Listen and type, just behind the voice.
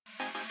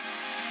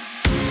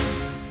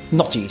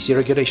not easy.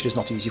 Regulation is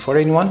not easy for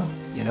anyone,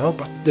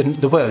 but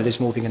the world is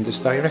moving in this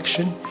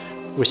direction.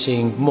 We're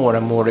seeing more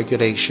and more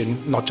regulation,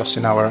 not just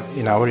in our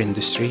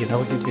industry,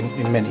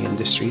 in many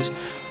industries,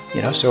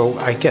 so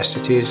I guess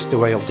it is the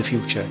way of the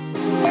future.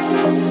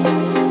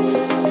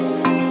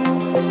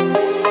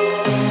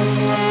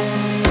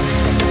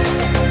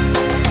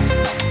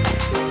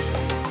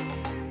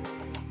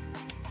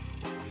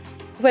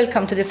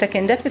 Welcome to the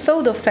second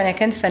episode of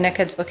Fenlex and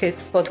Karl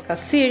Advocates podcast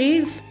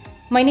series.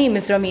 My name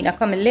is Romina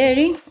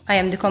Camilleri. I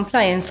am the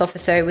compliance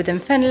officer within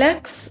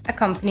Fenlex, a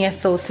company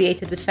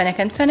associated with Fenlex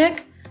and Karl,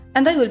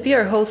 and I will be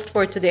your host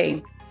for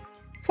today.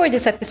 For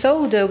this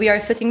episode, we are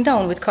sitting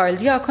down with Karl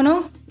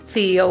Diacono,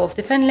 CEO of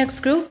the Fenlex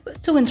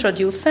Group, to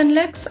introduce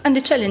Fenlex and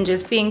the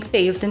challenges being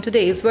faced in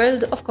today's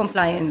world of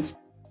compliance.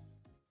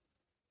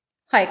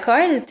 Hi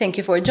Karl, thank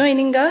you for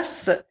joining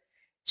us.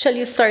 Shall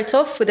you start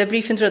off with a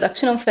brief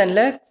introduction on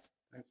Fenlex?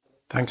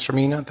 Thanks,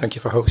 Romina. Thank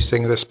you for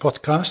hosting this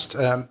podcast.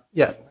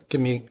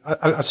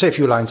 I'll say a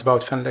few lines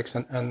about Fenlex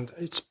and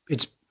its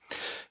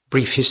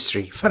brief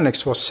history.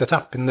 Fenlex was set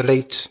up in the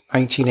late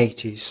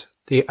 1980s,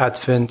 the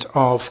advent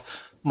of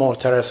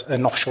Malta as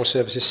an offshore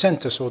services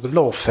centre, so the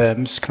law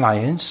firm's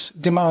clients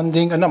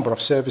demanding a number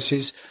of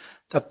services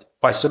that,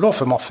 whilst the law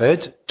firm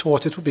offered,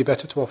 thought it would be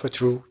better to offer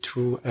through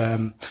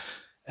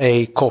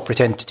a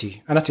corporate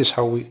entity. And that is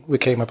how we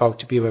came about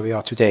to be where we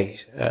are today.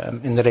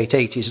 In the late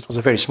 80s, it was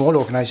a very small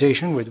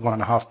organization with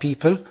 1.5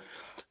 people.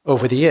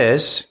 Over the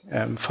years,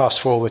 fast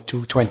forward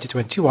to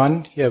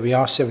 2021, here we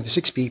are,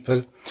 76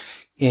 people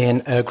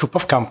in a group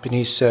of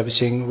companies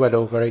servicing well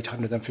over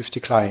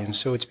 850 clients.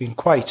 So it's been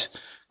quite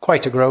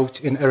a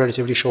growth in a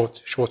relatively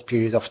short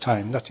period of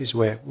time. That is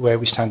where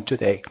we stand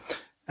today.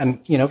 And,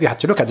 we had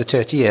to look at the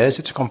 30 years.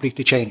 It's a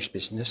completely changed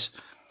business.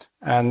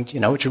 And,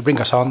 it should bring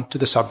us on to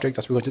the subject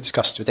that we're going to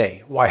discuss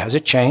today. Why has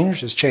it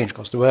changed? It's changed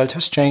because the world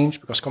has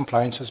changed, because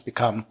compliance has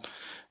become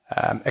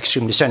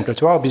extremely central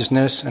to our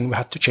business, and we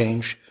had to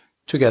change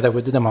together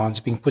with the demands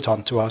being put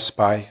onto us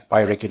by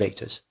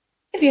regulators.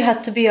 If you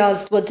had to be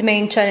asked what the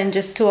main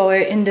challenges to our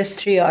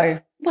industry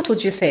are, what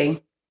would you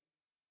say?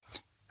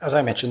 As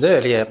I mentioned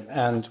earlier,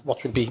 and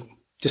what we'll be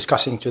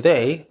discussing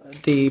today,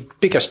 the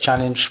biggest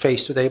challenge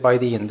faced today by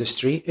the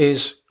industry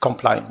is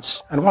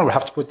compliance. And one will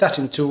have to put that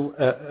into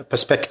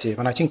perspective.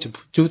 And I think to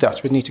do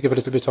that, we need to give a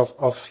little bit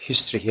of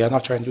history here, and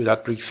I'll try and do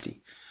that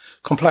briefly.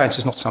 Compliance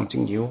is not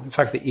something new. In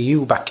fact, the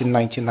EU back in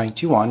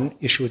 1991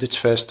 issued its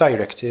first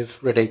directive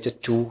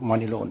related to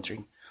money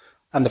laundering.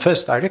 And the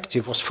first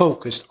directive was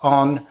focused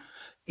on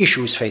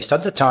issues faced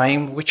at the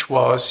time, which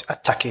was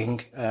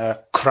attacking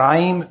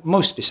crime,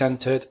 mostly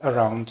centered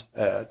around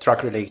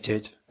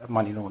drug-related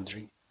money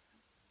laundering.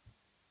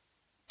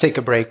 Take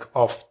a break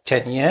of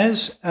 10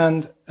 years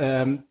and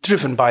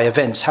driven by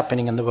events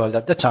happening in the world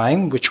at the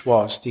time, which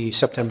was the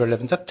September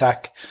 11th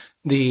attack,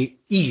 the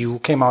EU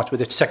came out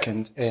with its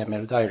second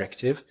AML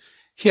directive,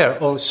 here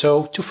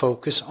also to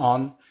focus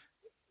on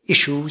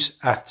issues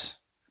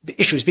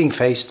being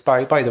faced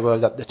by the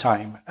world at the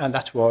time. And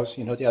that was,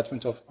 the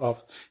advent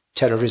of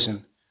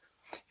terrorism.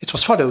 It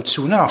was followed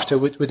soon after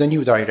with a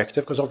new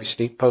directive, because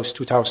obviously post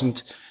the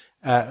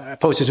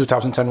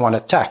 2001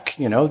 attack,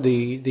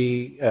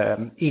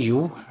 the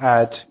EU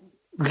had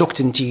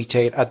looked in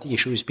detail at the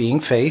issues being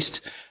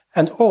faced,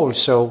 and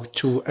also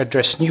to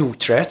address new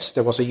threats.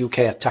 There was a UK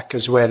attack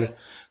as well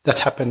that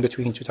happened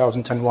between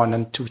 2001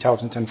 and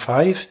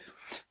 2005.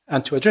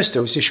 And to address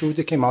those issues,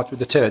 they came out with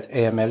the third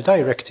AML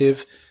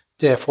directive,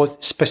 therefore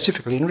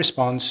specifically in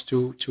response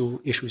to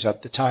issues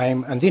at the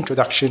time, and the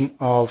introduction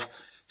of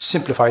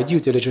simplified due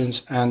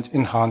diligence and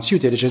enhanced due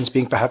diligence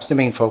being perhaps the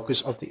main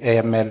focus of the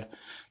AML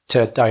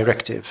third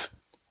directive.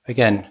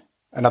 Again,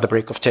 another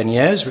break of 10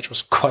 years, which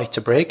was quite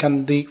a break,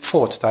 and the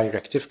fourth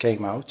directive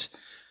came out.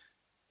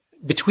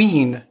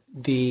 Between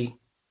the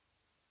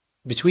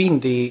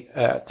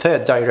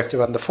third directive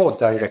and the fourth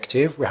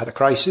directive, we had a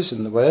crisis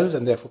in the world,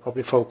 and therefore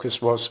probably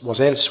focus was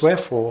elsewhere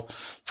for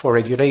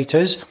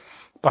regulators.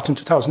 But in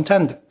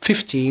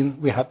 2015,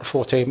 we had the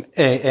fourth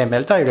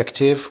AML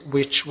directive,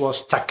 which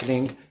was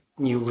tackling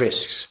new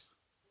risks.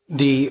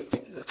 The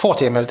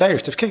fourth AML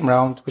directive came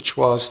around, which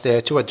was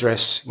there to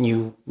address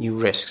new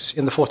risks.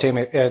 In the fourth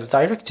AML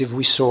directive,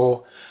 we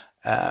saw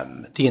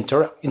the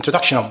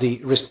introduction of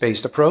the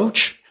risk-based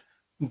approach,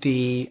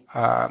 the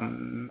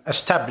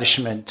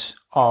establishment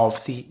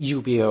of the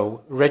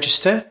UBO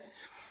register,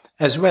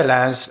 as well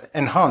as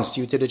enhanced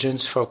due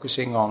diligence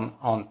focusing on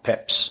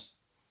PEPs.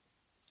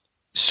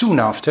 Soon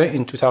after,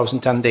 in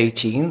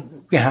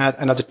 2018, we had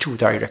another two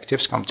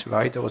directives come to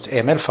light. There was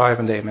AML5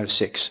 and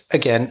AML6,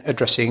 again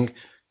addressing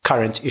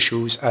current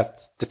issues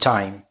at the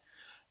time.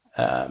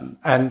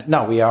 And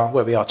now we are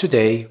where we are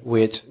today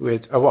with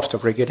a waft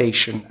of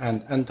regulation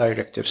and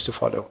directives to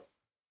follow.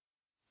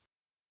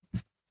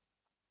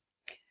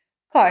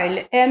 Karl,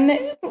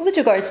 with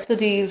regards to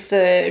these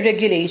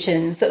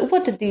regulations,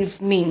 what did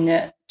these mean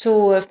to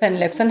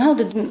Fenlex, and how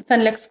did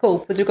Fenlex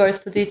cope with regards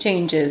to the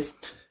changes?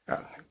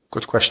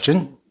 Good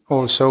question.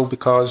 Also,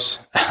 because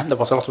there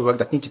was a lot of work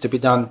that needed to be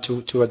done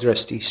to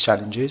address these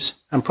challenges,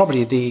 and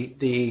probably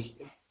the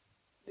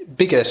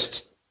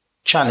biggest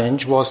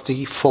challenge was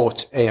the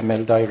fourth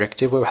AML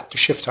directive, where we had to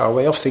shift our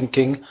way of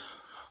thinking,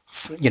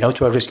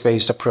 to a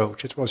risk-based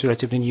approach. It was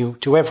relatively new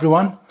to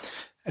everyone.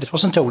 And it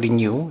wasn't only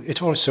new,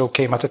 it also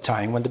came at a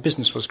time when the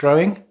business was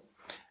growing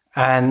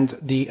and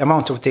the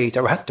amount of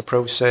data we had to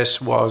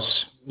process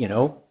was,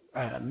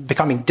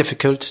 becoming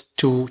difficult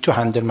to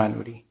handle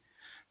manually.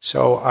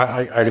 So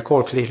I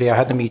recall clearly I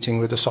had a meeting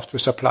with the software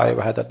supplier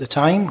we had at the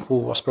time who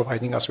was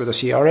providing us with a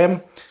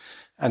CRM.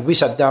 And we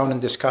sat down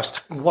and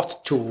discussed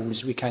what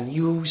tools we can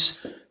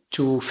use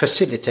to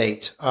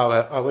facilitate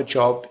our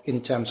job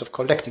in terms of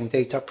collecting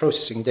data,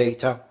 processing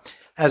data,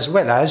 as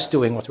well as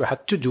doing what we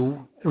had to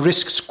do,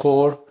 risk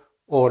score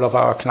all of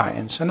our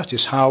clients. And that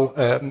is how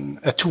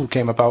a tool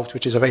came about,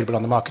 which is available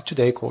on the market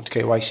today called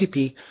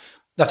KYCP,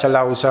 that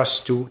allows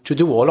us to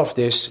do all of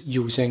this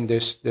using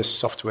this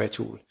software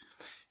tool.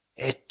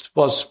 It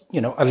was,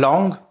 a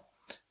long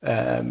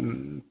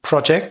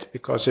project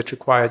because it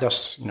required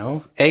us,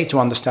 A, to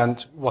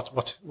understand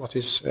what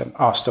is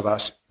asked of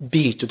us,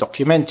 B, to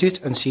document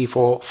it, and C,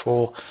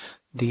 for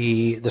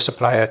the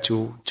supplier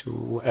to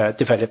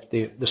develop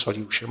the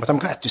solution. But I'm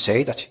glad to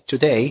say that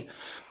today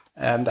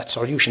that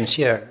solution is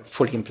here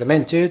fully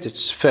implemented.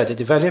 It's further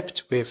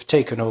developed. We've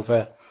taken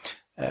over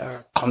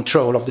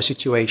control of the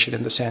situation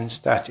in the sense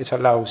that it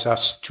allows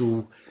us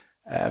to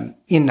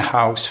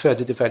in-house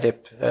further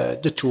develop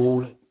the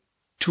tool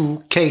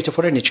to cater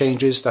for any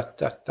changes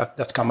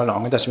that come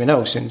along. And as we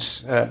know,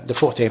 since the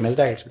fourth AML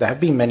directive, there have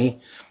been many,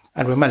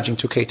 and we're managing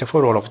to cater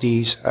for all of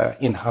these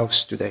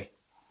in-house today.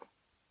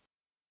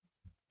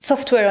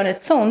 Software on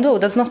its own, though,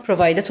 does not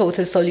provide a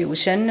total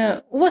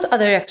solution. What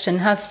other action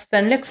has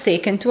Fenlex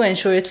taken to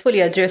ensure it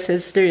fully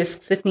addresses the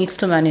risks it needs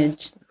to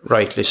manage?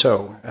 Rightly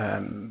so.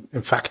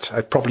 In fact,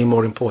 probably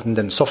more important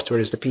than software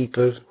is the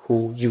people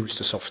who use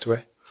the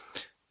software.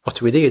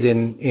 What we did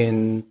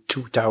in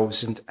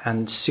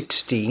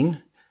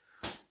 2016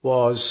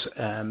 was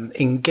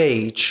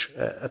engage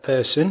a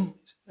person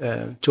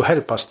to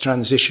help us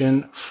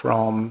transition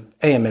from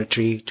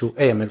AML3 to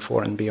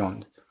AML4 and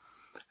beyond.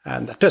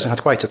 And that person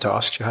had quite a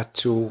task. She had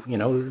to,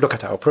 look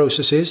at our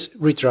processes,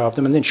 redraft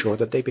them, and ensure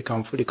that they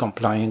become fully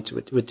compliant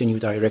with the new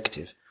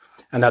directive.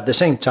 And at the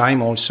same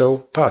time, also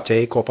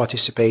partake or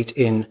participate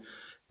in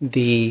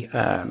the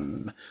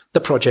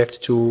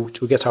project to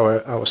get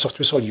our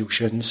software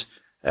solutions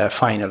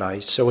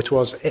finalized. So it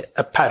was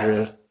a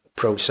parallel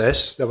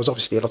process. There was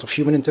obviously a lot of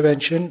human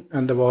intervention,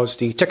 and there was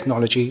the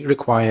technology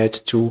required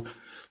to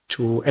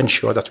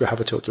ensure that we have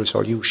a total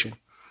solution.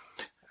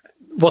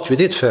 What we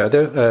did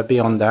further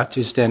beyond that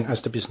is then,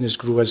 as the business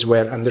grew as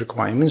well and the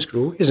requirements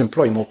grew, is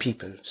employ more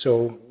people.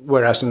 So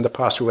whereas in the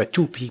past we were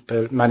 2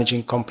 people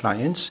managing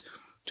compliance,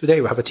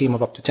 today we have a team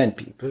of up to 10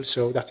 people.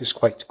 So that is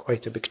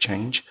quite a big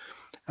change.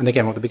 And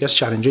again, one of the biggest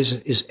challenges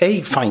is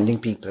A, finding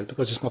people,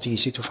 because it's not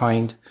easy to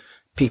find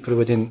people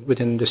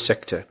within this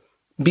sector.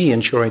 B,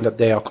 ensuring that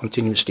they are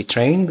continuously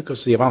trained,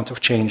 because the amount of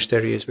change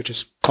there is, which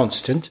is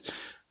constant,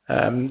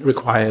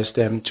 requires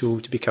them to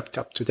be kept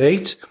up to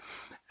date.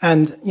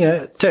 And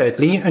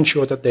thirdly,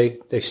 ensure that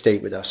they stay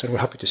with us. And we're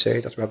happy to say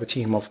that we have a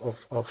team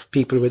of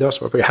people with us.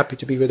 We're very happy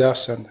to be with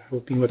us and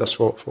who've been with us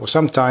for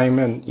some time.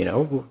 And,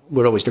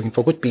 we're always looking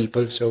for good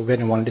people. So if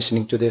anyone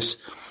listening to this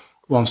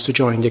wants to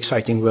join the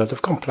exciting world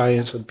of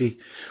compliance, I'd be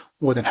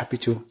more than happy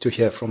to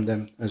hear from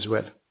them as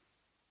well.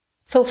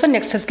 So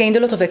Fenlex has gained a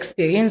lot of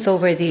experience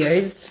over the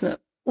years.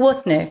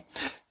 What next?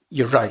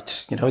 You're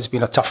right. It's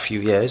been a tough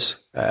few years.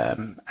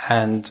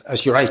 And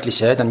as you rightly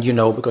said, and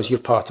because you're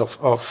part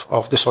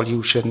of the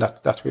solution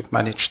that we've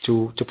managed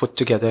to put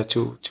together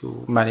to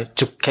manage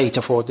to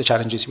cater for the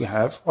challenges we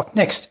have. What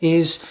next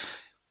is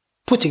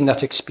putting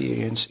that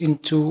experience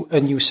into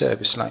a new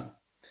service line.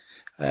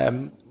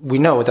 We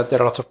know that there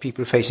are a lot of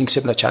people facing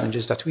similar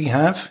challenges that we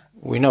have.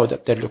 We know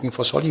that they're looking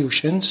for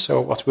solutions.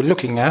 So what we're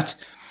looking at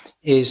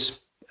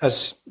is,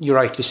 as you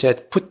rightly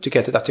said, put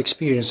together that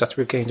experience that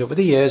we've gained over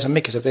the years and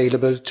make it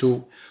available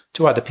to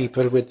other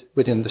people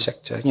within the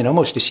sector.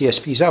 Mostly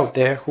CSPs out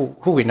there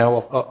who we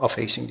know are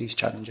facing these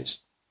challenges.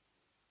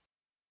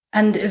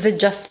 And is it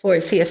just for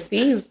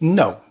CSPs?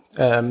 No.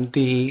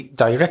 The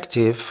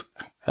directive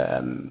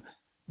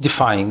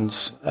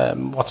defines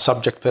what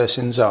subject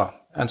persons are.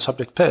 And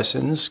subject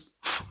persons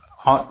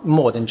are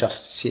more than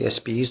just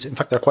CSPs. In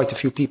fact, there are quite a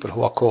few people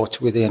who are caught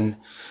within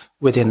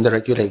the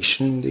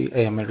regulation, the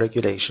AML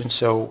regulation.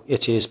 So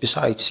it is,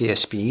 besides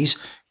CSPs,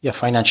 you have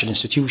financial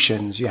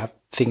institutions, you have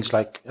things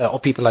like,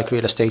 or people like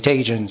real estate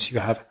agents, you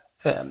have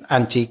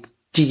antique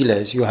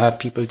dealers, you have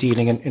people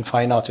dealing in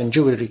fine art and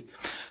jewelry.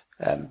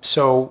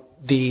 So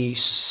the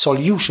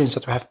solutions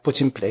that we have put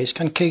in place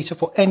can cater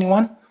for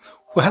anyone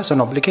who has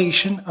an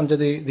obligation under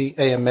the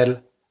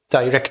AML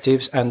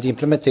directives and the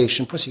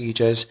implementation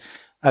procedures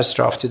as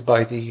drafted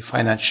by the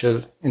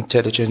Financial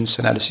Intelligence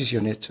Analysis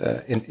Unit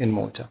in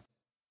Malta.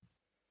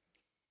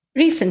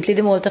 Recently,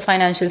 the Malta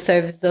Financial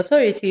Services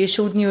Authority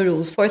issued new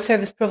rules for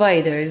service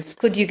providers.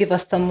 Could you give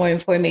us some more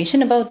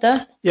information about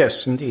that?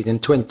 Yes, indeed. In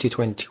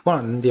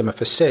 2021, the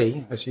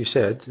MFSA, as you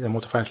said, the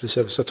Malta Financial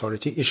Services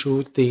Authority,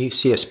 issued the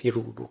CSP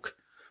rulebook.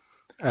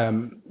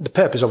 the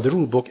purpose of the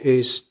rule book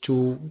is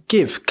to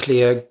give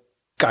clear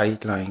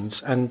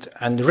guidelines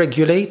and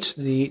regulate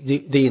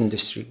the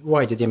industry.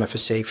 Why did the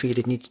MFSA feel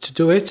it needed to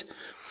do it?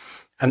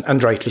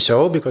 And rightly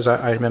so, because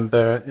I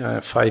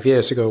remember 5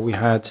 years ago we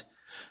had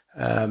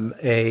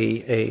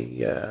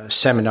a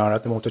seminar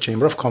at the Motor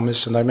Chamber of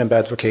Commerce, and I remember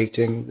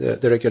advocating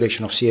the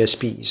regulation of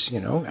CSPs,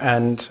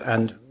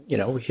 and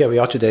here we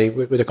are today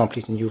with a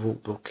completely new rule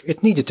book.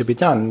 It needed to be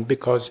done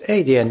because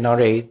the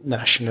NRA,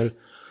 National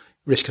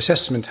Risk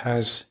Assessment,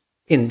 has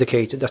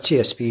indicated that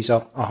CSPs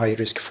are high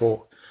risk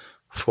for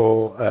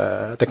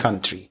the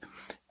country.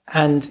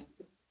 And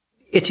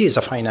it is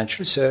a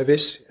financial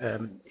service.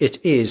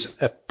 It is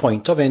a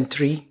point of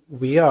entry.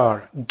 We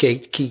are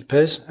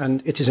gatekeepers,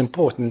 and it is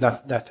important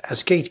that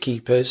as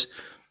gatekeepers,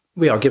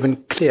 we are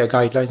given clear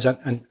guidelines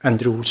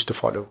and rules to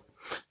follow.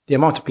 The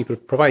amount of people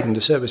providing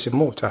the service in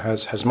Malta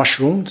has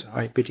mushroomed.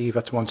 I believe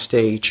at one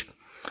stage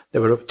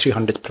there were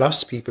 300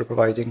 plus people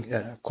providing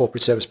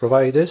corporate service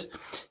providers.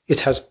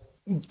 It has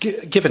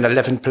given a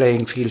level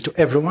playing field to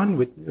everyone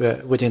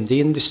within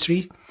the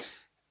industry,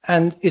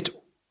 and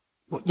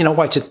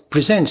whilst it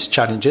presents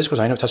challenges, because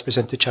I know it has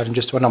presented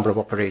challenges to a number of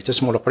operators.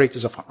 Small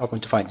operators are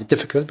going to find it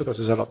difficult because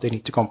there's a lot they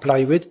need to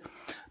comply with,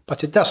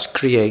 but it does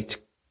create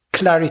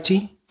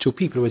clarity to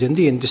people within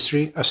the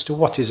industry as to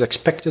what is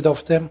expected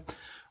of them,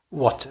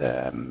 what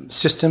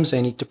systems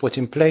they need to put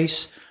in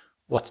place,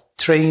 what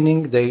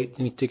training they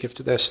need to give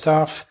to their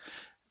staff,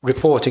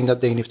 reporting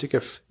that they need to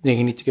give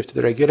to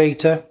the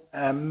regulator,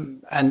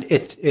 and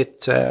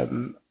it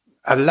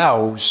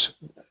allows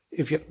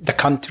the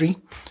country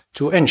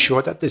to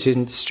ensure that this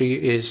industry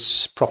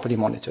is properly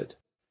monitored.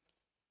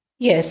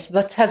 Yes,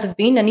 but has it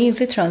been an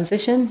easy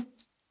transition?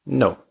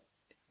 No.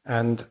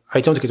 And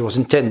I don't think it was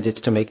intended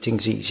to make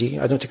things easy.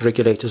 I don't think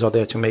regulators are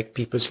there to make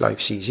people's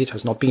lives easy. It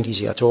has not been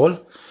easy at all.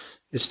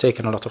 It's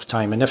taken a lot of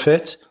time and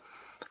effort.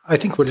 I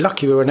think we're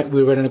lucky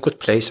we were in a good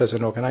place as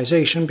an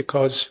organization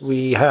because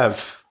we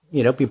have,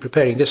 been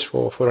preparing this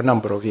for a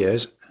number of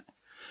years.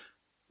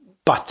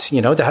 But,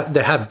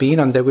 there have been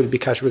and there will be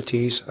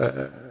casualties,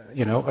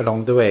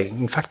 along the way.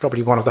 In fact,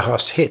 probably one of the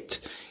hardest hit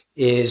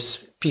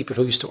is people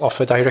who used to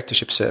offer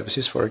directorship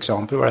services, for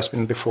example, whereas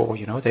before,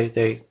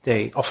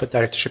 they offered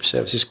directorship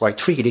services quite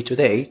freely.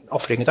 Today,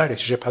 offering a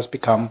directorship has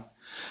become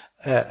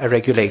a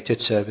regulated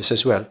service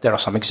as well. There are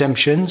some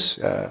exemptions,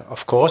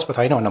 of course, but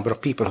I know a number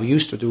of people who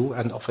used to do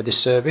and offer this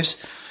service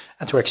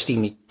and who are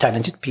extremely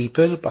talented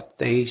people, but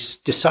they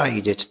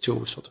decided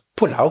to sort of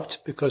pull out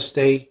because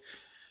they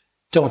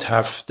don't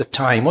have the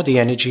time or the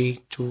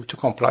energy to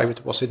comply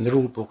with what's in the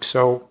rule book.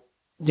 So,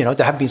 there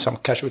have been some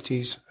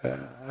casualties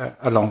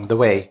along the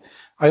way.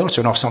 I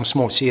also know some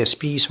small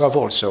CSPs who have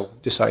also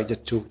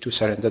decided to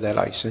surrender their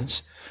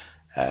license.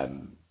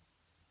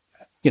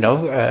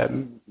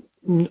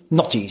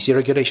 Not easy.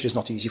 Regulation is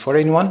not easy for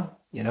anyone,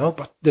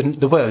 but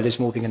the world is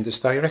moving in this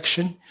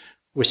direction.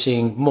 We're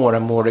seeing more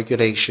and more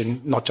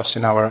regulation, not just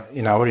in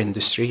our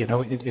industry,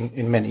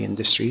 in many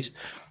industries.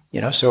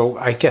 So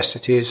I guess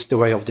it is the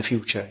way of the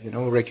future,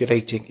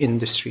 regulating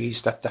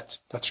industries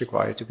that's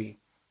required to be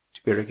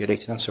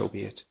regulated, and so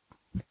be it.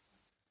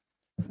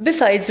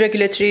 Besides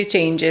regulatory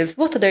changes,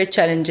 what other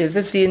challenges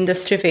is the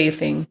industry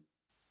facing?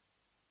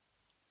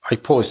 I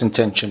paused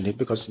intentionally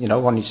because,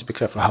 one needs to be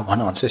careful how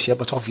one answers here,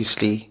 but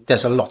obviously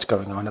there's a lot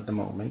going on at the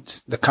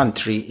moment. The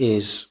country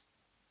is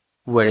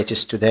where it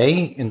is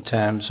today in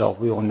terms of,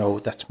 we all know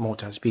that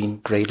Malta has been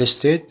grey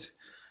listed,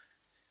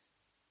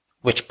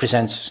 which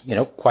presents,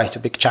 quite a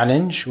big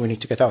challenge. We need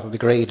to get out of the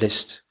grey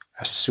list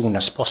as soon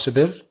as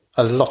possible.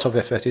 A lot of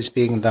effort is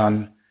being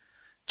done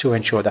to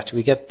ensure that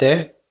we get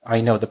there. I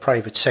know the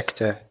private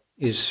sector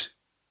is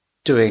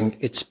doing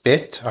its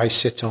bit. I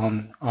sit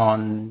on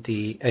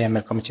the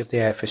AML committee of the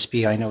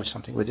AFSP. I know it's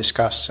something we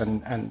discuss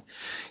and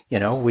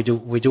we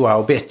do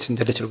our bit in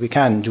the little we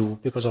can do,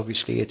 because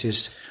obviously it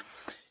is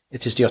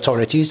the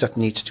authorities that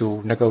need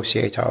to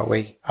negotiate our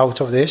way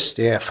out of this.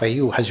 The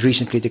FIU has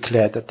recently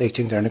declared that they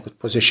think they're in a good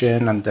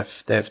position, and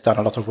they've done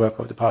a lot of work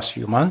over the past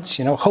few months.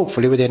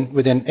 Hopefully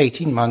within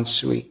 18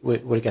 months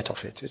we'll get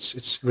off it.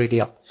 It's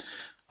really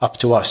up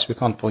to us. We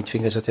can't point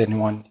fingers at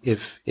anyone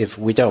if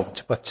we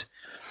don't, but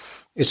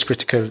it's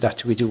critical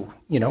that we do.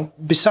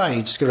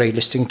 Besides the grey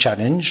listing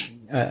challenge,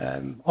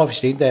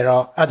 obviously there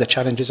are other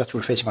challenges that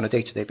we're facing on a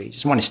day-to-day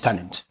basis. One is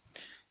talent.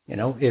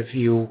 If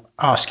you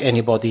ask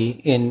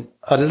anybody in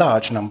a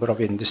large number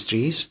of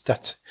industries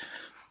that,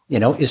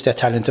 is there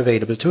talent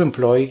available to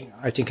employ,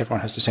 I think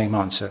everyone has the same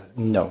answer.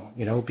 No.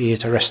 Be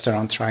it a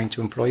restaurant trying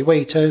to employ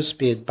waiters,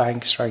 be it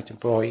banks trying to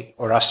employ,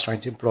 or us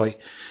trying to employ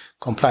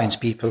compliance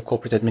people,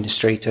 corporate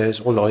administrators,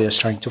 or lawyers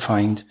trying to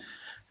find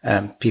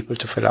people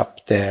to fill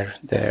up their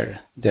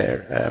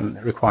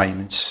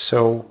requirements.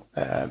 So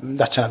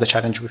that's another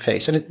challenge we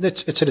face. And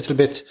it's a little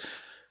bit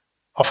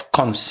of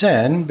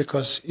concern,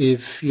 because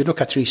if you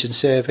look at recent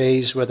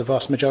surveys where the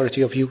vast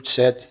majority of youth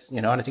said,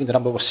 and I think the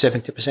number was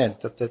 70%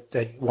 that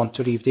they want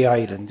to leave the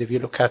island. If you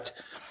look at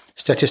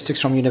statistics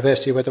from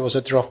university where there was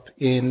a drop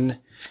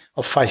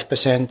of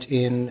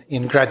 5%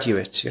 in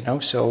graduates,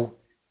 so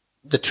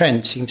the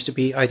trend seems to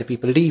be either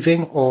people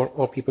leaving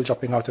or people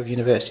dropping out of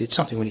university. It's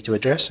something we need to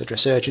address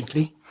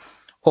urgently.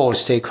 All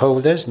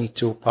stakeholders need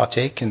to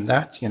partake in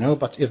that,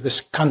 but if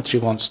this country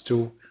wants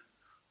to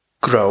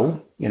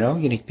grow, you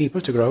need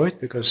people to grow it,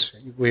 because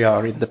we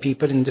are in the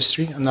people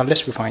industry, and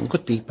unless we find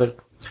good people,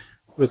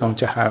 we're going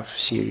to have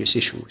serious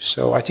issues.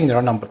 So I think there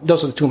are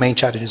those are the two main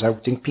challenges, I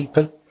would think: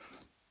 people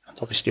and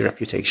obviously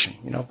reputation,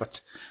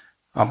 but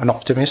I'm an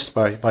optimist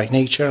by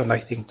nature, and I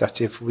think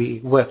that if we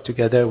work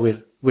together,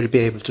 we'll be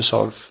able to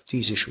solve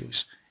these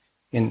issues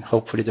in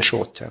hopefully the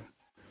short term.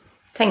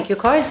 Thank you,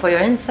 Karl, for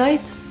your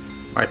insight.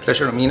 My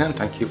pleasure, Romina, and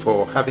thank you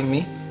for having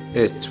me.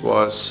 It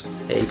was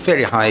a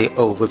very high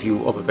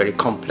overview of a very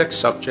complex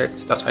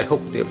subject that I hope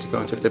we'll be able to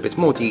go into a little bit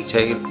more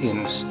detail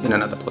in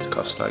another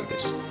podcast like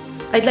this.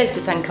 I'd like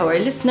to thank our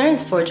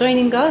listeners for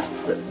joining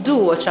us. Do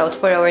watch out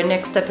for our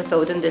next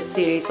episode in this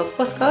series of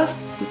podcasts.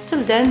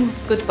 Till then,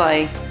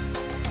 goodbye.